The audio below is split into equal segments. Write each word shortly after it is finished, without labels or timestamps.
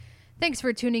Thanks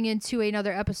for tuning in to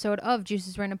another episode of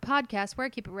Juice's Random Podcast, where I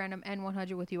keep it random and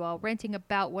 100 with you all, ranting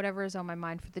about whatever is on my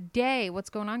mind for the day. What's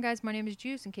going on, guys? My name is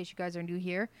Juice, in case you guys are new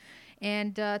here.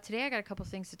 And today I got a couple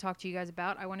things to talk to you guys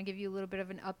about. I want to give you a little bit of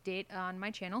an update on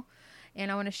my channel,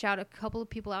 and I want to shout a couple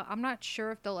of people out. I'm not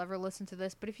sure if they'll ever listen to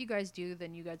this, but if you guys do,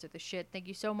 then you guys are the shit. Thank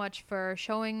you so much for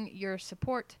showing your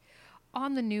support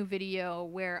on the new video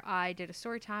where I did a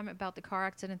story time about the car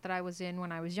accident that I was in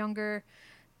when I was younger.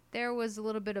 There was a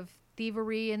little bit of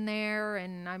thievery in there,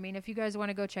 and I mean, if you guys want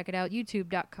to go check it out,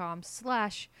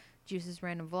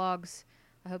 youtube.com/JuicesRandomVlogs.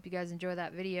 I hope you guys enjoy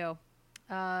that video.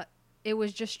 It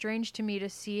was just strange to me to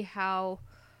see how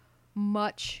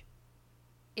much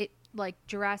it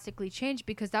drastically changed,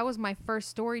 because that was my first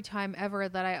story time ever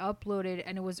that I uploaded,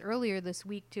 and it was earlier this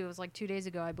week too. It was like 2 days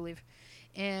ago, I believe.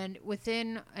 And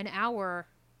within an hour,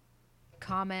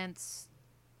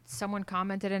 someone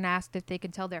commented and asked if they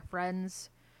could tell their friends,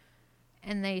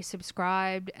 and they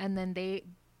subscribed, and then they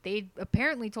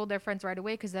apparently told their friends right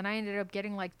away, because then I ended up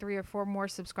getting like 3 or 4 more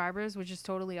subscribers, which is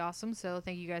totally awesome. So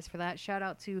thank you guys for that. Shout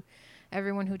out to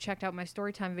everyone who checked out my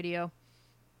storytime video.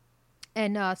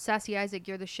 And Sassy Isaac,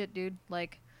 you're the shit, dude.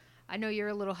 Like, I know you're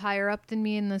a little higher up than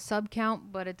me in the sub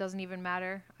count, but it doesn't even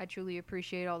matter. I truly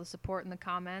appreciate all the support in the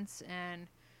comments, and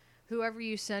whoever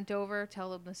you sent over, tell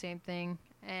them the same thing.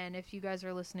 And if you guys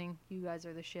are listening, you guys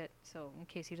are the shit. So in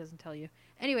case he doesn't tell you.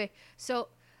 Anyway, so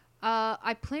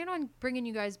I plan on bringing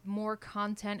you guys more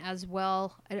content as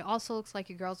well. It also looks like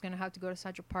your girl's going to have to go to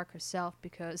Central Park herself,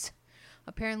 because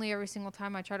apparently every single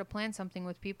time I try to plan something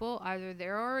with people, either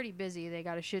they're already busy, they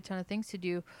got a shit ton of things to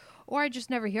do, or I just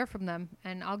never hear from them.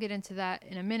 And I'll get into that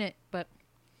in a minute, but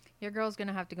your girl's going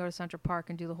to have to go to Central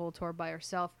Park and do the whole tour by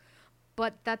herself.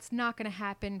 But that's not going to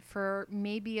happen for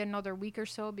maybe another week or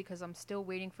so, because I'm still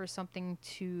waiting for something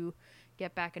to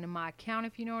get back into my account,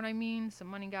 if you know what I mean. Some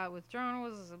money got withdrawn,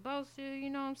 wasn't supposed to, you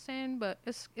know what I'm saying? But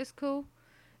it's cool.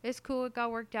 It's cool. It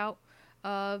got worked out.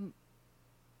 Your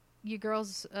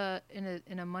girl's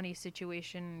in a money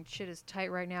situation. Shit is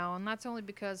tight right now, and that's only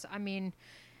because, I mean,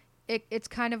 it's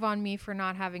kind of on me for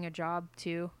not having a job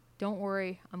too. Don't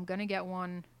worry, I'm gonna get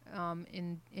one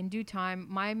in due time.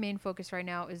 My main focus right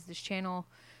now is this channel,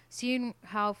 seeing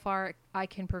how far I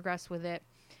can progress with it,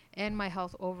 and my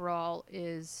health overall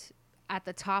is at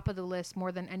the top of the list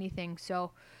more than anything.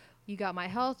 So you got my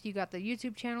health, you got the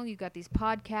YouTube channel, you got these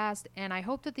podcasts, and I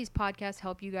hope that these podcasts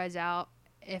help you guys out.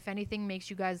 If anything makes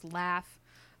you guys laugh,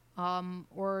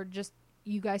 or just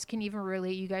you guys can even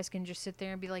relate, you guys can just sit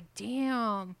there and be like,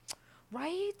 damn,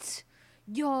 right?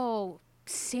 Yo,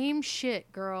 same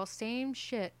shit, girl, same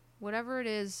shit. Whatever it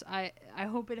is, I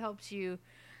hope it helps you,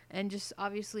 and just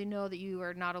obviously know that you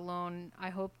are not alone.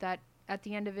 I hope that at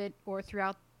the end of it, or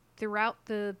throughout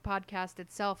the podcast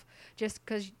itself, just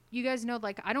because you guys know,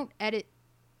 like, I don't edit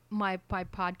my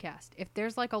podcast. If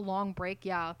there's like a long break,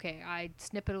 yeah, okay, I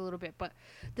snip it a little bit, but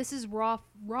this is raw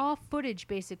footage,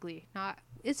 basically. Not,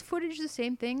 is footage the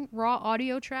same thing? Raw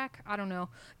audio track? I don't know.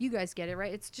 You guys get it,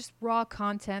 right? It's just raw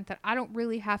content that I don't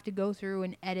really have to go through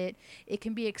and edit. It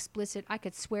can be explicit. I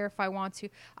could swear if I want to.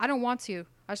 I don't want to.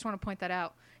 I just want to point that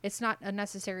out. It's not a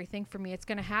necessary thing for me. It's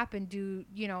going to happen due,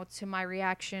 to my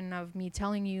reaction of me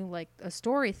telling you like a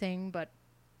story thing, but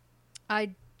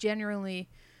I genuinely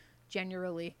and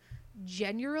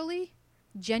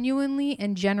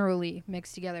generally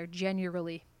mixed together.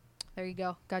 Genuinely. There you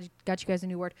go. Got you guys a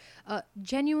new word.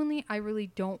 Genuinely, I really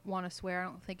don't want to swear. I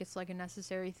don't think it's like a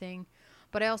necessary thing.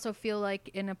 But I also feel like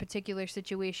in a particular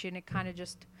situation, it kind of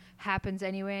just happens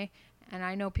anyway. And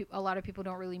I know a lot of people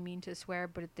don't really mean to swear,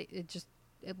 but it just,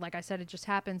 like I said, it just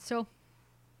happens. So,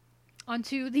 on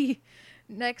to the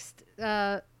next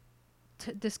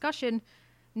discussion.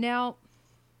 Now,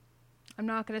 I'm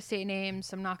not going to say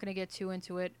names. I'm not going to get too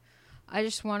into it. I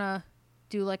just want to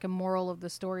do like a moral of the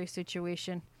story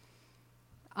situation.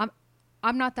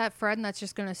 I'm not that friend that's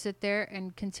just going to sit there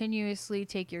and continuously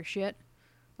take your shit.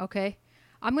 Okay?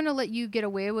 I'm going to let you get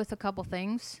away with a couple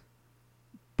things,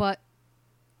 but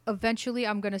eventually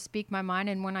I'm going to speak my mind,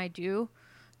 and when I do,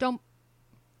 don't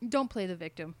play the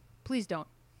victim. Please don't.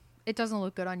 It doesn't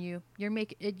look good on you. You're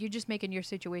just making your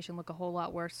situation look a whole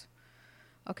lot worse.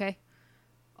 Okay?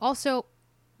 Also,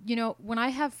 when I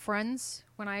have friends,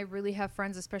 when I really have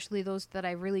friends, especially those that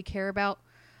I really care about,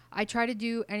 I try to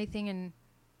do anything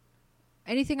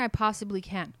I possibly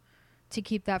can to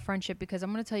keep that friendship, because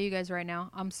I'm going to tell you guys right now,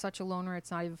 I'm such a loner,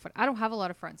 it's not even fun. I don't have a lot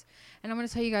of friends, and I'm going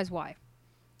to tell you guys why.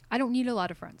 I don't need a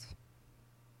lot of friends,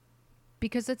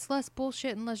 because it's less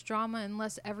bullshit and less drama and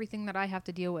less everything that I have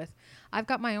to deal with. I've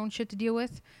got my own shit to deal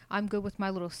with. I'm good with my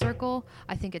little circle.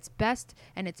 I think it's best,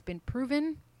 and it's been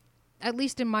proven at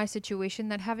least in my situation,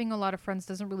 that having a lot of friends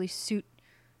doesn't really suit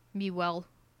me well,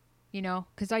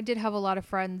 because I did have a lot of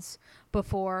friends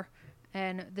before,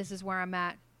 and this is where I'm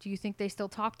at. Do you think they still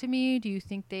talk to me? Do you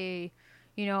think they,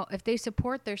 if they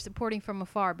support, they're supporting from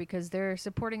afar, because they're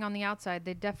supporting on the outside.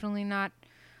 They're definitely not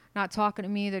talking to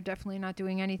me. They're definitely not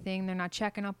doing anything. They're not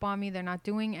checking up on me. They're not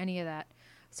doing any of that.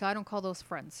 So I don't call those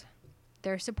friends.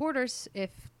 They're supporters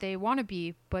if they want to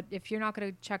be, but if you're not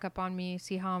going to check up on me,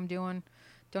 see how I'm doing,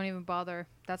 don't even bother.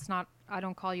 I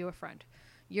don't call you a friend.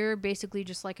 You're basically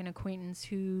just like an acquaintance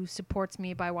who supports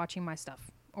me by watching my stuff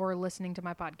or listening to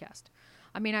my podcast.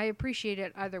 I mean, I appreciate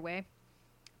it either way,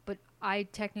 but I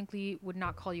technically would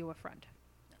not call you a friend.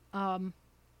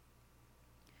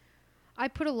 I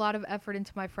put a lot of effort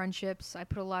into my friendships. I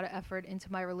put a lot of effort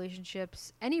into my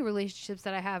relationships. Any relationships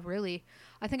that I have, really.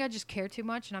 I think I just care too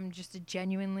much, and I'm just a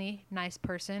genuinely nice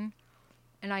person.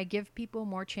 And I give people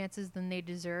more chances than they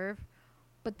deserve.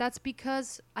 But that's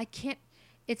because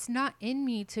it's not in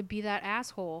me to be that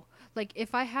asshole. Like,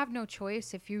 if I have no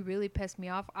choice, if you really piss me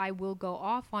off, I will go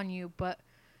off on you. But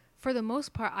for the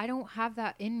most part, I don't have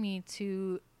that in me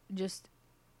to just...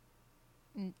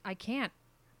 I can't.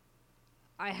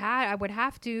 I would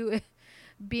have to,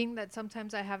 being that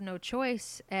sometimes I have no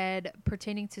choice, and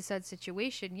pertaining to said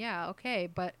situation, yeah, okay.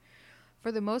 But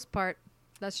for the most part,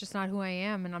 that's just not who I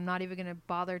am, and I'm not even going to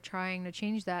bother trying to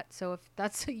change that. So if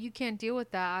that's you can't deal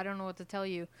with that, I don't know what to tell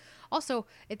you. Also,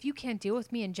 if you can't deal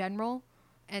with me in general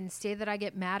and say that I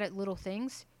get mad at little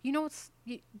things,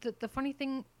 the funny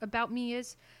thing about me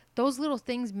is those little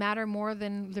things matter more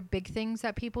than the big things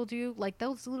that people do. Like,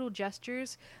 those little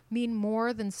gestures mean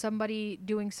more than somebody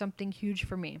doing something huge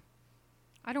for me.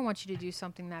 I don't want you to do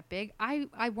something that big.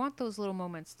 I want those little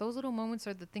moments. Those little moments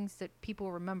are the things that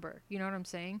people remember. You know what I'm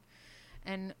saying?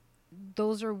 And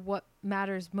those are what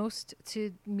matters most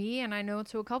to me, and I know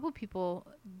to a couple people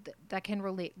that can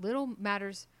relate. Little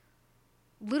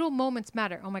moments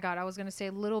matter. Oh my God, I was going to say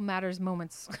little matters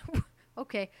moments.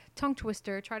 Okay, tongue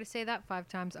twister. Try to say that 5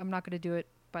 times. I'm not going to do it,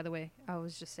 by the way. I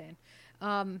was just saying.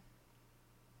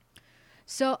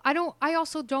 So I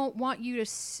also don't want you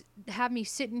to have me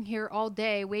sitting here all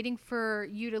day waiting for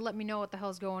you to let me know what the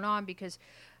hell's going on, because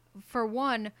for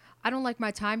one, I don't like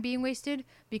my time being wasted,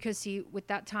 because see, with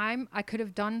that time, I could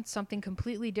have done something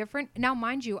completely different. Now,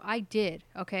 mind you, I did.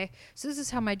 Okay. So this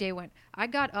is how my day went. I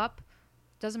got up.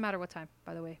 Doesn't matter what time,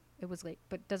 by the way. It was late,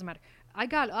 but doesn't matter. I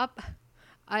got up.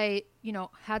 I,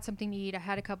 had something to eat. I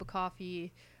had a cup of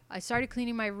coffee. I started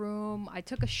cleaning my room. I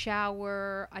took a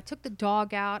shower. I took the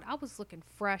dog out. I was looking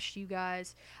fresh, you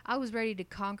guys. I was ready to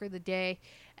conquer the day.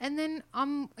 And then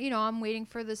I'm waiting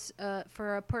for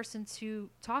for a person to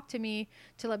talk to me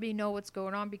to let me know what's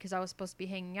going on, because I was supposed to be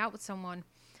hanging out with someone.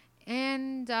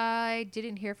 And I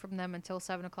didn't hear from them until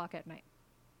 7 o'clock at night.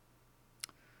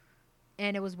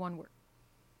 And it was one word.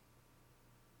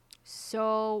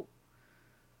 So...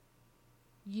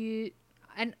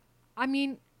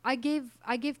 I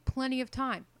gave plenty of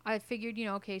time. I figured,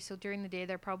 okay, so during the day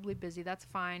they're probably busy. That's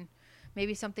fine.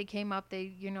 Maybe something came up.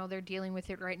 They're dealing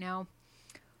with it right now.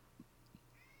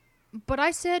 But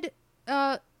I said,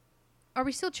 are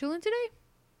we still chilling today?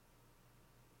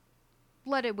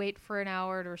 Let it wait for an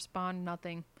hour to respond.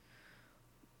 Nothing.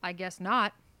 I guess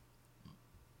not.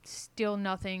 Still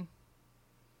nothing.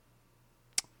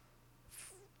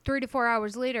 3 to 4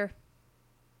 hours later,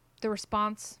 the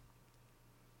response,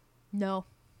 no.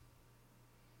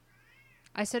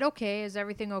 I said, okay, is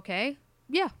everything okay?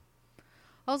 Yeah.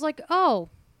 I was like, oh,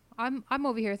 I'm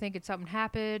over here thinking something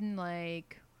happened,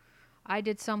 like I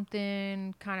did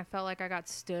something, kind of felt like I got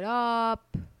stood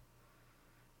up.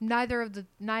 Neither of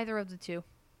the two.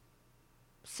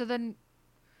 So then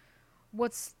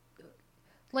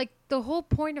the whole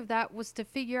point of that was to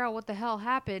figure out what the hell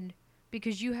happened,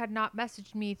 because you had not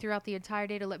messaged me throughout the entire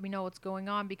day to let me know what's going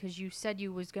on, because you said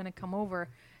you was going to come over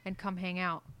and come hang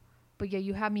out. But yeah,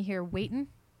 you have me here waiting.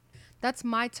 That's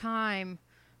my time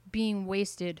being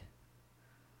wasted.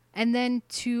 And then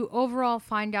to overall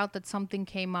find out that something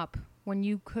came up when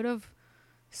you could have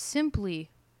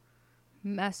simply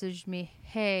messaged me,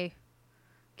 hey,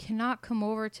 cannot come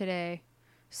over today.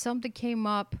 Something came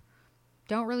up.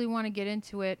 Don't really want to get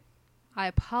into it. I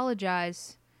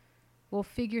apologize. We'll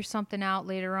figure something out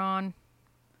later on.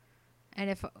 And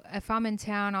if I'm in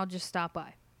town, I'll just stop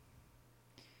by.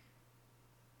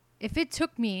 If it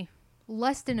took me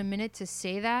less than a minute to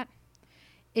say that,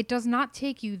 it does not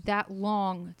take you that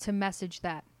long to message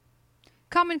that.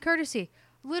 Common courtesy.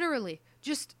 Literally.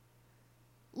 Just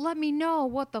let me know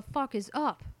what the fuck is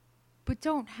up. But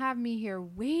don't have me here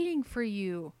waiting for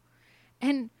you.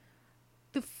 And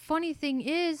the funny thing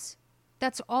is,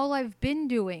 that's all I've been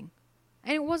doing.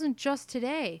 And it wasn't just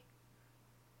today.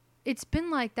 It's been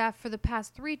like that for the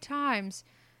past 3 times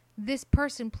this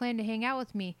person planned to hang out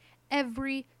with me.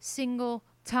 Every single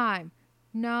time.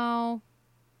 No,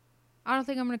 I don't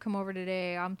think I'm going to come over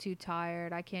today. I'm too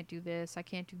tired. I can't do this. I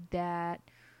can't do that.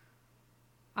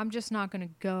 I'm just not going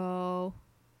to go.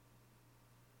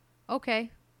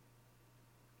 Okay.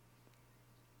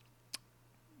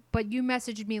 But you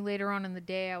messaged me later on in the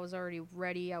day. I was already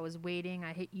ready. I was waiting.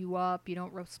 I hit you up. You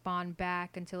don't respond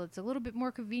back until it's a little bit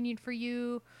more convenient for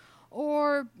you.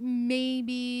 Or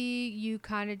maybe you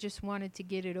kind of just wanted to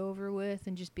get it over with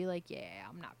and just be like, yeah,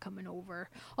 I'm not coming over.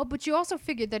 Oh, but you also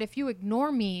figured that if you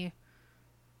ignore me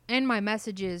and my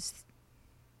messages,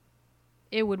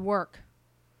 it would work.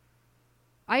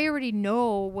 I already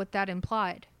know what that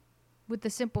implied. With the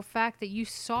simple fact that you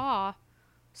saw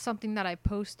something that I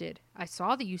posted. I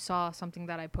saw that you saw something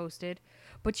that I posted,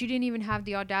 but you didn't even have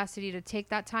the audacity to take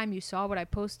that time you saw what I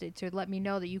posted to let me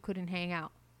know that you couldn't hang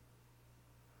out.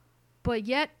 But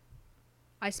yet,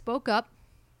 I spoke up.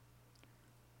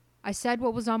 I said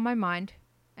what was on my mind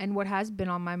and what has been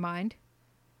on my mind.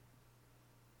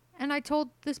 And I told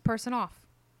this person off.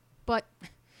 But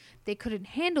they couldn't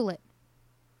handle it.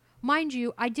 Mind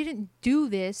you, I didn't do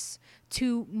this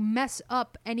to mess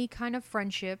up any kind of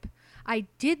friendship. I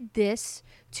did this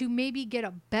to maybe get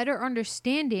a better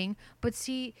understanding. But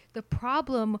see, the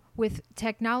problem with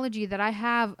technology that I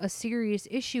have a serious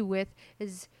issue with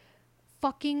is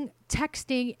fucking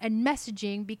texting and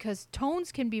messaging, because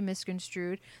tones can be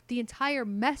misconstrued. The entire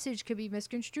message could be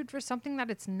misconstrued for something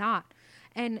that it's not.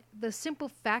 And the simple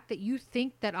fact that you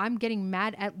think that I'm getting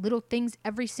mad at little things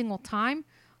every single time,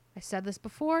 I said this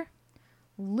before,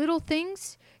 little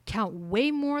things count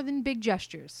way more than big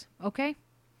gestures, okay?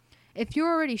 If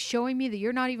you're already showing me that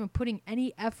you're not even putting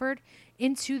any effort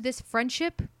into this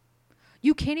friendship,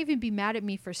 you can't even be mad at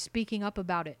me for speaking up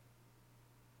about it.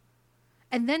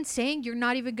 And then saying you're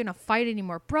not even going to fight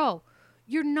anymore. Bro,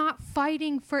 you're not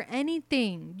fighting for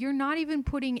anything. You're not even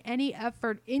putting any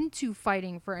effort into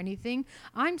fighting for anything.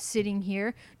 I'm sitting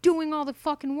here doing all the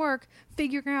fucking work,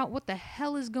 figuring out what the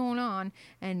hell is going on.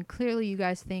 And clearly you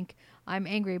guys think I'm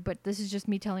angry, but this is just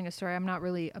me telling a story. I'm not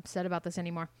really upset about this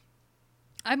anymore.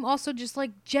 I'm also just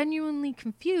like genuinely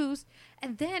confused.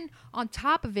 And then on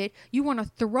top of it, you want to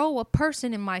throw a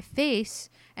person in my face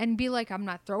and be like, I'm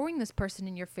not throwing this person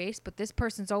in your face, but this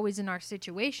person's always in our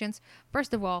situations.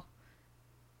 First of all,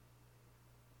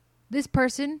 this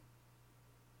person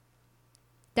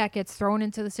that gets thrown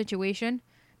into the situation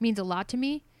means a lot to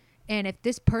me. And if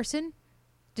this person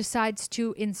decides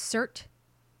to insert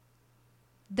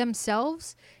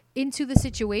themselves into the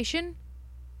situation,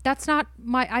 that's not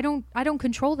my, I don't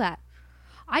control that.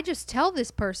 I just tell this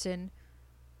person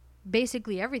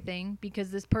basically everything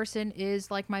because this person is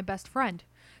like my best friend.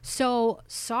 So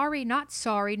sorry, not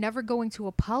sorry, never going to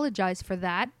apologize for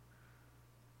that.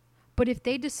 But if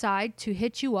they decide to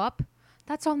hit you up,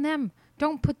 that's on them.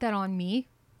 Don't put that on me.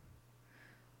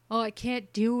 Oh, I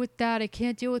can't deal with that. I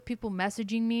can't deal with people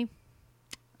messaging me.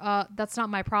 That's not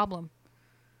my problem.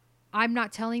 I'm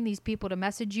not telling these people to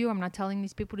message you. I'm not telling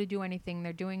these people to do anything.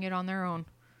 They're doing it on their own.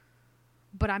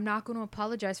 But I'm not going to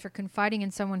apologize for confiding in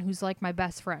someone who's like my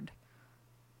best friend.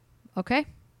 Okay?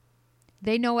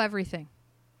 They know everything.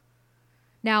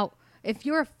 Now, if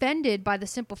you're offended by the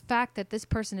simple fact that this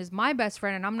person is my best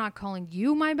friend and I'm not calling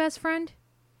you my best friend,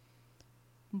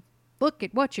 look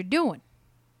at what you're doing.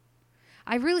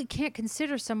 I really can't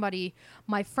consider somebody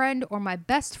my friend or my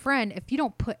best friend if you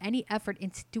don't put any effort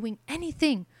into doing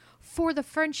anything for the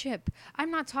friendship.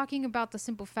 I'm not talking about the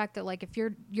simple fact that like if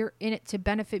you're in it to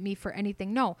benefit me for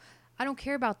anything. No, I don't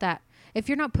care about that. If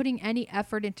you're not putting any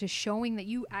effort into showing that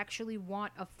you actually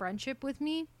want a friendship with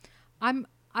me,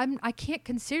 I can't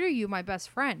consider you my best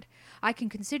friend. I can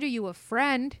consider you a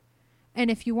friend,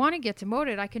 and if you want to get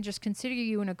demoted, I can just consider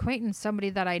you an acquaintance,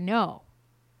 somebody that I know.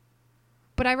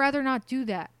 But I'd rather not do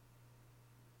that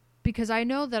because I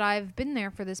know that I've been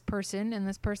there for this person and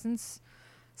this person's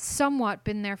somewhat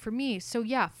been there for me. So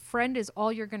yeah, friend is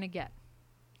all you're going to get.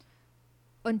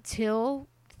 Until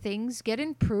things get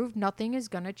improved, nothing is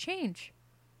going to change.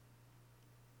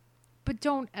 But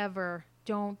don't ever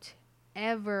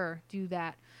do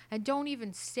that. And don't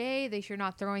even say that you're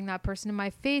not throwing that person in my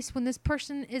face when this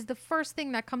person is the first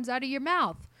thing that comes out of your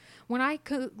mouth. When I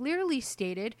clearly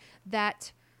stated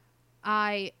that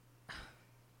I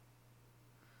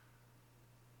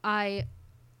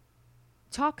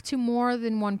talk to more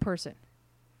than one person.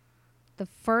 The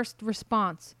first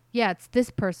response, yeah, it's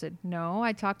this person. No,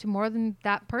 I talk to more than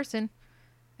that person.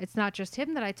 It's not just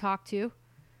him that I talk to.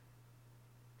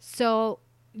 So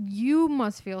you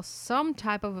must feel some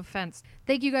type of offense.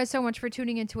 Thank you guys so much for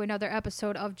tuning into another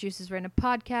episode of Juice's Random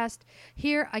Podcast.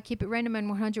 Here, I keep it random and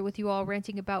 100 with you all,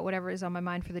 ranting about whatever is on my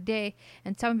mind for the day.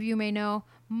 And some of you may know,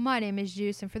 my name is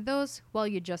Juice, and for those, well,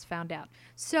 you just found out.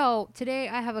 So, today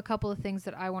I have a couple of things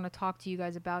that I want to talk to you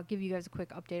guys about, give you guys a quick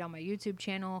update on my YouTube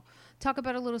channel, talk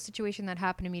about a little situation that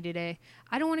happened to me today.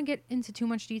 I don't want to get into too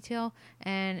much detail,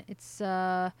 and it's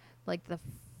like the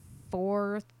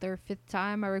fourth or fifth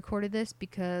time I recorded this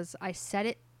because I said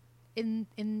it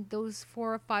in those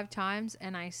 4 or 5 times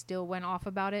and I still went off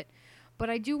about it. But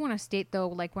I do want to state though,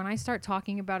 like when I start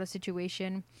talking about a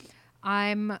situation,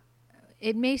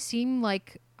 it may seem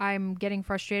like I'm getting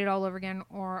frustrated all over again,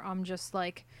 or I'm just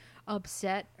like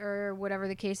upset or whatever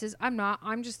the case is. I'm not.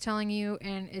 I'm just telling you,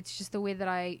 and it's just the way that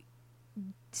I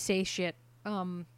say shit.